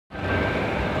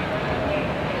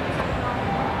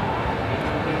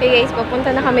Hey guys,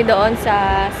 papunta na kami doon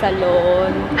sa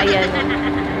salon. Ayan,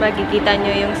 makikita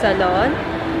nyo yung salon.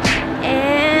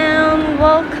 And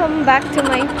welcome back to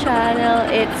my channel.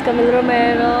 It's Camille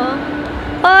Romero.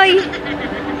 Hoy!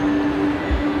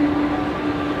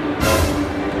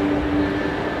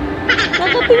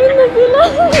 Nakatingin na sila.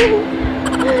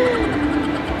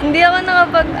 Hindi ako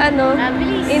nakapag,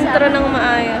 intro ng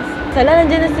maayos. Sala,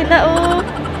 nandiyan na sila, oh.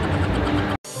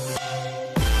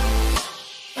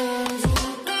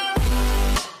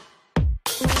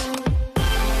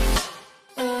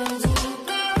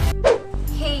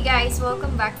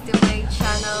 Welcome back to my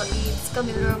channel. It's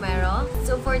Camille Romero.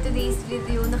 So for today's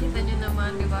video, nakita nyo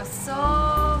naman, diba?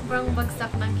 Sobrang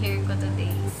bagsak ng hair ko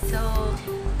today. So,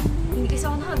 hindi kasi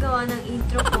ako nakagawa ng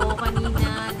intro ko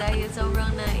kanina dahil sobrang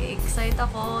na-excite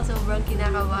ako, sobrang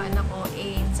kinakabahan ako,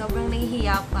 and sobrang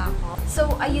nahihiya pa ako. So,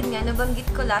 ayun nga, nabanggit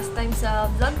ko last time sa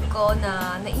vlog ko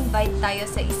na na-invite tayo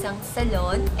sa isang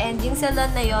salon. And yung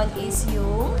salon na yon is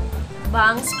yung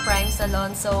Bangstnj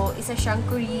Salon. So, isa siyang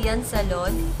Korean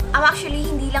salon. Actually,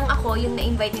 hindi lang ako yung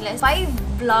na-invite nila.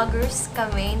 5 vloggers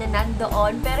kami na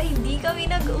nandoon, pero hindi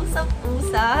kami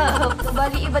nag-usap-usap. So,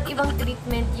 bali, iba't ibang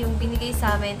treatment yung binigay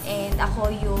sa amin, and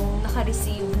ako yung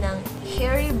naka-receive ng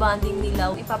hair rebonding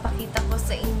nila. Ipapakita ko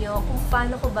sa inyo kung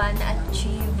paano ko ba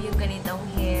na-achieve yung ganitong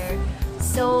hair.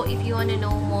 So, if you wanna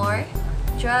know more,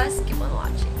 just keep on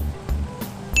watching.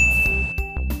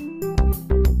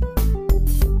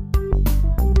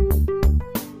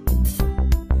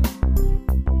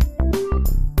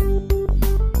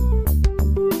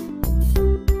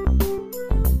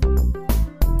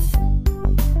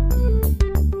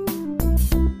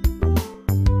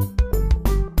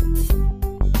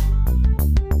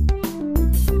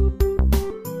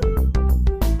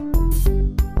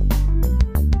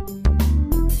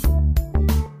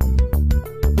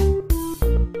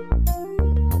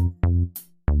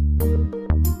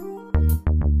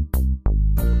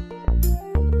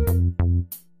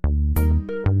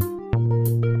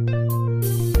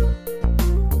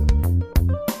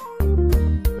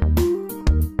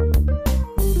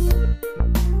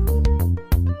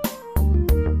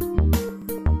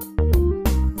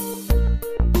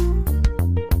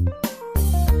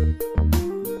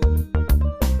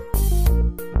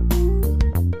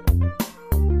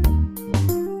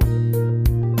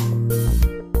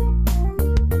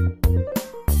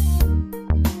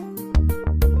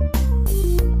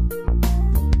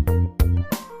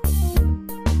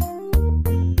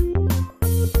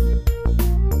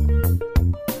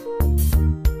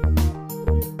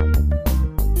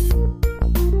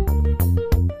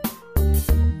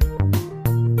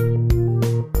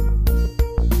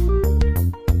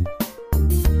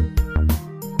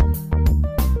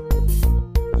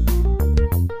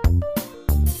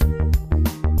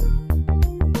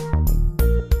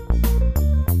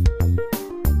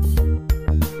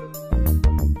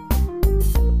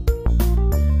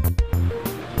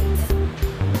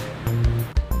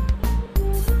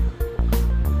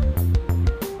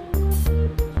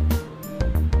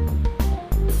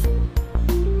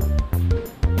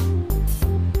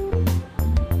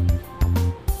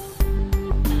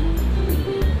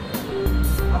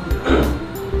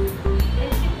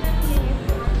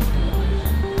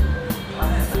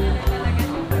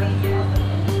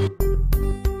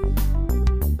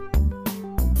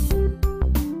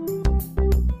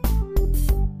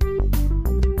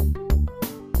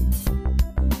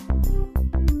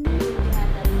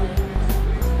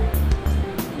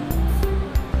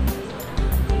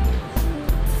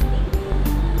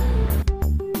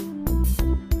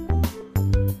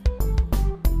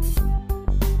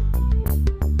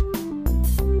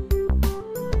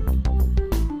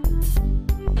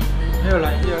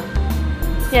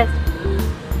 Yes.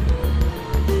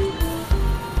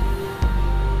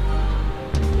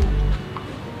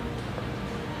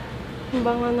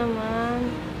 Bango naman.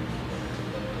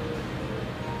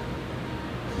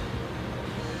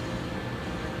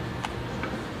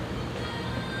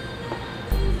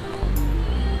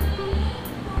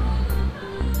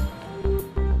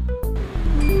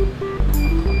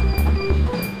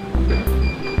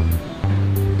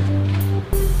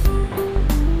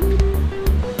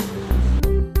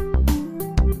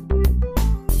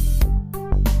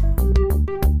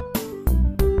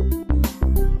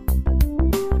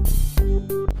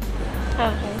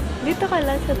 Okay. Dito ka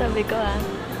lang sa tabi ko, ah.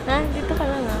 Ha? Dito ka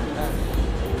lang, ah.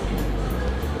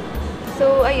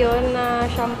 So, ayun,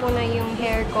 na-shampoo na yung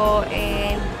hair ko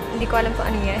and hindi ko alam kung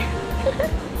ano yan.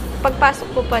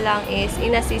 Pagpasok ko pa lang is,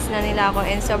 in-assist na nila ako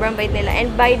and sobrang bait nila.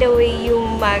 And by the way,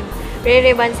 yung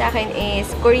Re-rebond sa akin is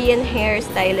Korean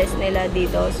hairstylist nila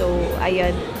dito. So,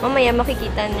 ayun. Mamaya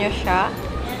makikita nyo siya.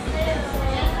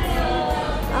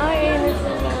 Ay, ayun na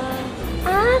sila.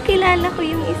 Ah, kilala ko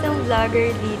yung isang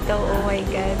vlogger dito. Oh my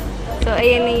God. So,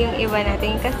 ayan na yung iba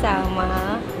nating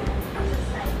kasama.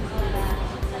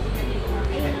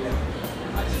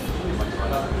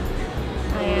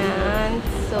 Ayan.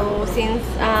 So, since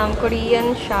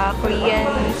Korean siya, Korean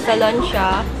salon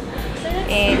siya,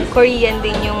 and Korean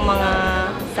din yung mga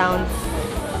sounds.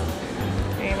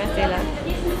 Ayan na sila.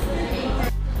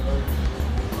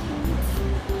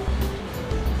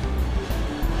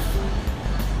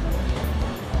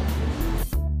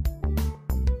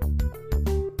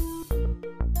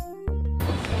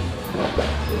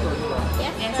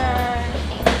 Yes, sir.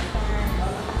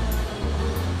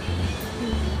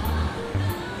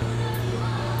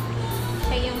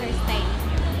 Siya yung hairstyle.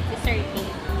 Si Sir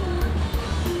Dave.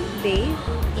 Dave?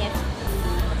 Yes.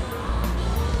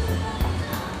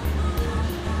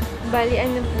 Bali,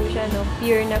 ano po siya, no?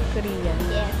 Pure na Korean.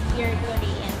 Yes, pure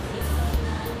Korean.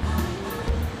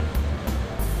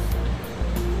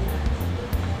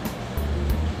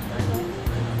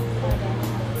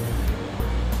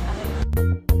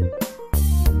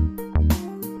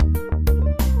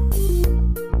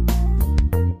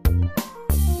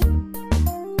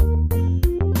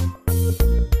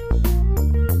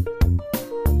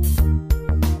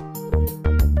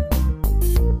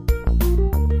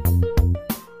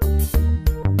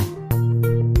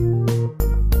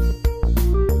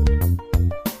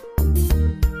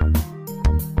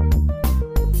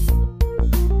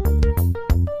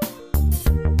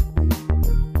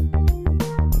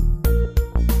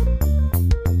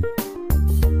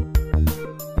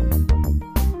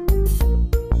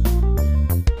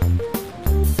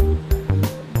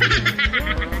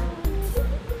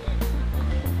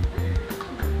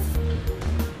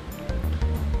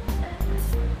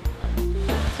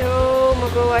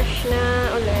 Mag-wash na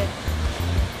ulit.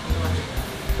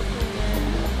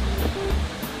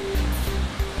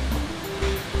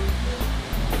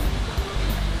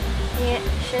 Yeah,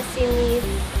 siya si Miss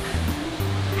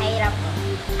Ira po.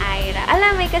 Ira.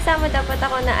 Alam, may kasama dapat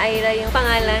ako na Ira yung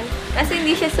pangalan. Kasi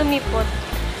hindi siya sumipot.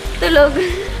 Tulog.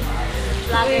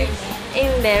 Vlogger niya.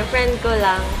 Hindi, friend ko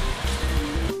lang.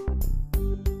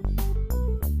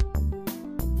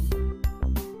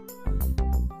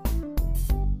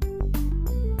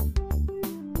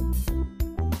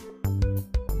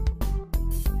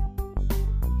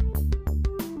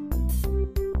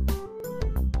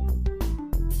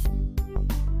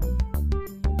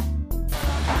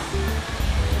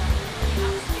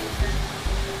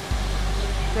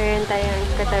 Meron tayong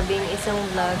katabing isang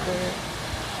vlogger.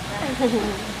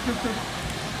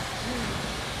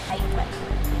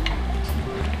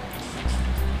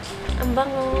 Ang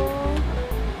bango.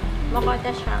 Makota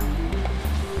siya.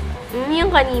 Yung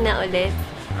kanina ulit.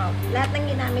 Oh, lahat ng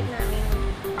ginamit namin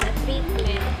na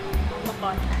treatment,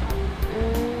 makota.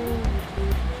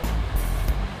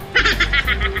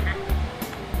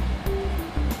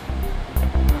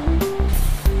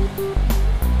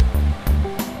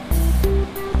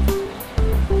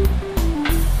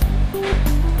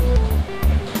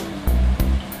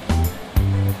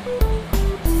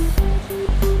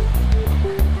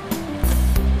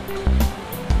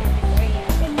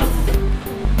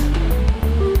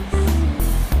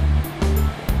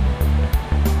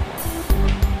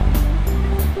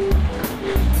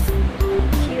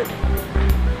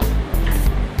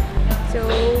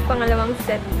 Pangalawang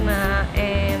set na,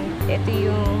 and ito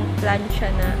yung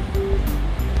plancha na.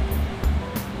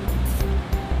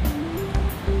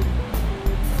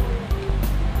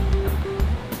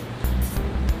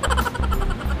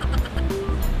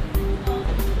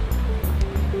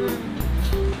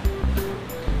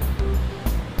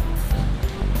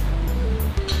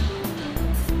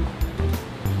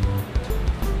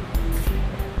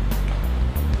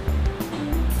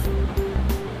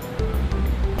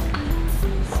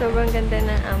 Sobrang ganda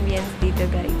ng ambience dito,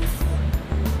 guys.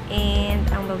 And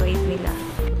ang babait nila.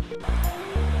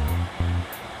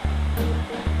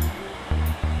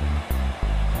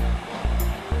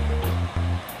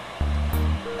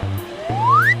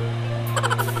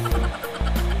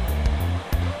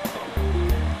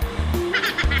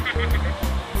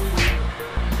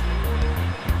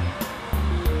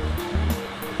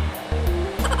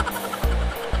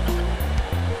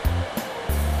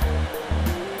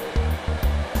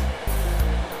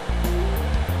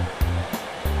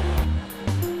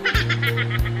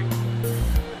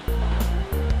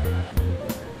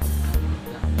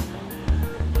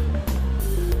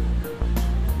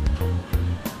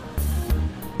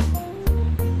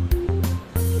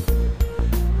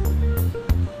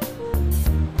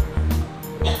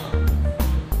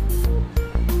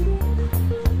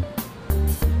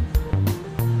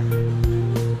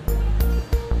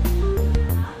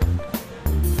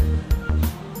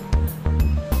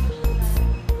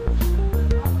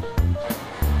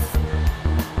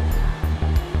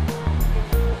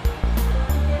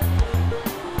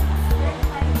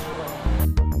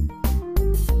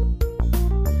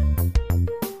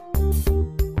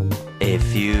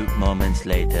 minutes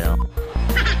later.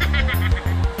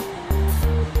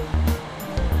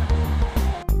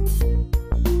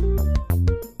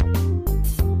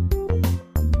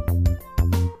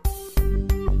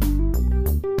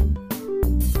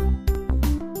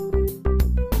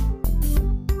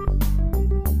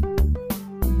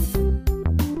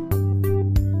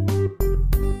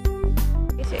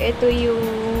 Ito yung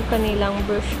kanilang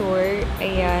brochure.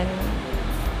 Ayan.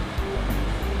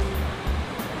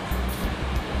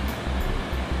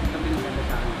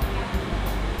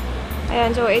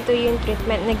 Ayan, so ito yung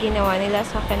treatment na ginawa nila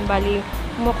sa akin. Bali,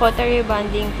 Mukota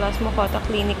rebonding plus Mukota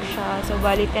clinic siya. So,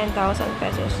 bali 10,000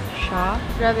 pesos siya.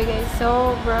 Grabe guys,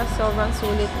 sobrang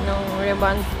sulit ng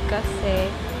rebond kasi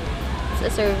sa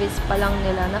service pa lang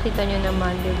nila. Nakita nyo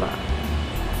naman, diba?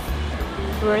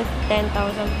 Worth 10,000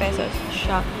 pesos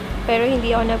siya. Pero hindi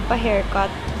ako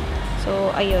nagpa-haircut. So,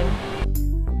 ayun.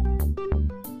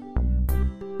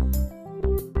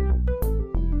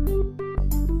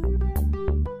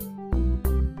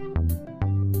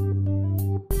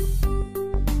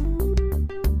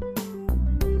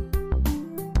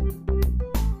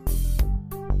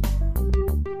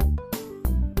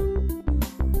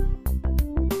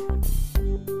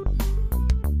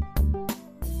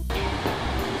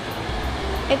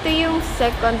 Ito yung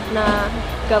second na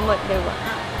gamot, diba?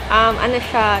 Ano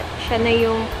siya na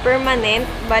yung permanent.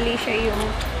 Bali siya yung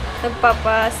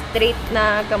nagpapa-straight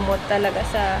na gamot talaga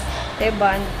sa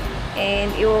rebond.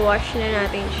 And i-wash na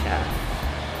natin siya.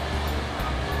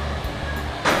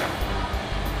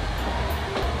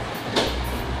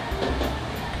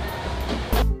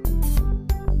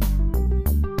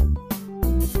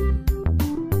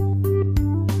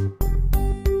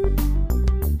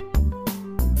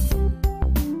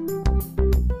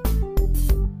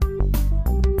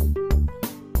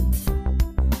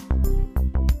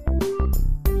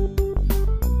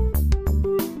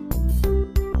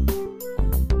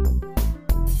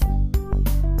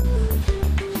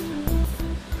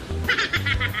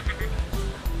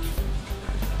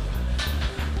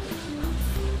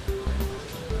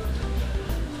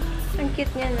 Ang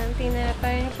cute niya lang.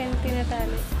 Parang siyang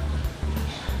tinatali.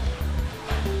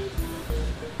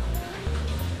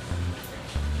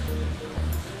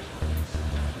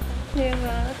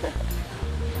 Diba?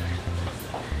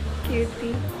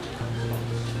 Cutie.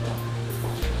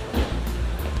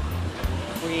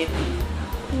 Pretty.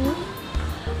 Hmm?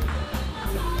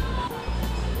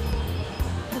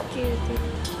 Cutie.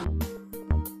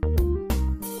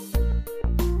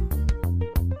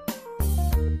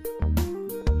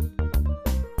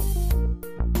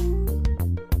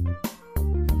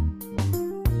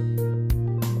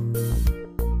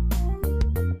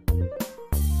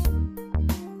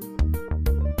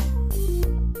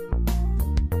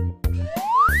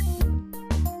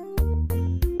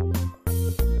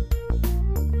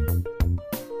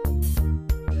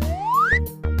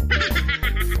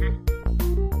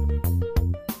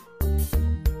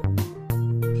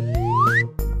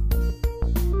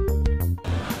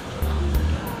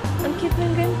 Ang cute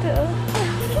ng ganito, oh.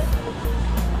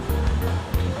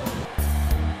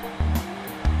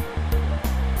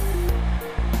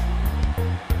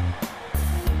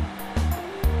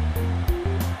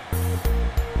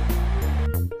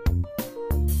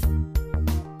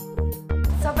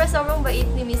 Sobrang bait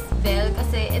ni Miss Belle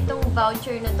kasi itong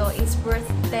voucher na to is worth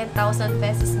 10,000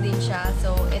 pesos din siya.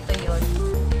 So, ito yon.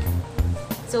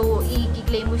 So,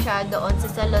 i-claim mo siya doon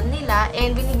sa salon nila.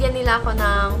 And binigyan nila ako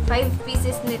ng 5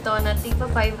 pieces nito na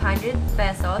tigpa 500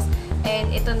 pesos.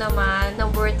 And ito naman na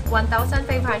worth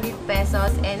 1,500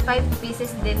 pesos and 5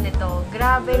 pieces din nito.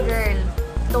 Grabe girl!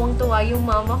 Tuwang-tuwa yung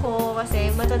mama ko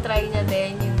kasi matatry niya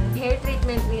din yung hair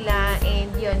treatment nila. And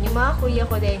yun, yung mga kuya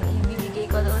ko din,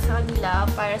 ko doon sa kanila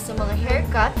para sa mga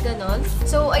haircut, ganon.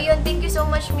 So, ayun, thank you so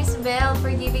much Miss Belle for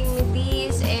giving me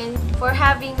this and for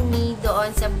having me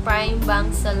doon sa Prime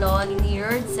Bank Salon.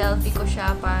 Mirrored selfie ko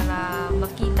siya para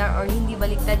makita or hindi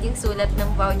baliktad yung sulat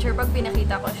ng voucher pag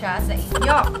pinakita ko siya sa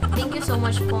inyo. Thank you so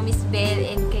much po Miss Belle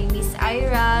and kay Miss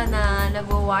Ira na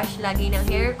nagwa-wash lagi ng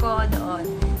hair ko doon.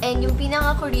 And yung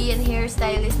pinaka-Korean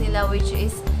hairstylist nila which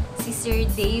is si Sir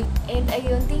Dave. And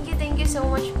ayun, thank you so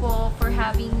much po for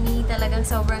having me. Talagang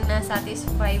sobrang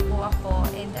na-satisfy po ako.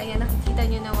 And ayun, nakikita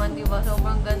nyo naman, diba?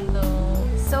 Sobrang ganda.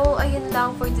 So, ayun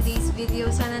lang for today's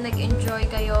video. Sana nag-enjoy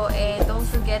kayo. And don't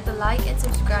forget to like and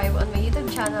subscribe on my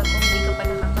YouTube channel kung hindi ka pa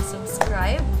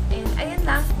nakaka-subscribe. And ayun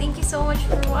lang. Thank you so much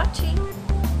for watching.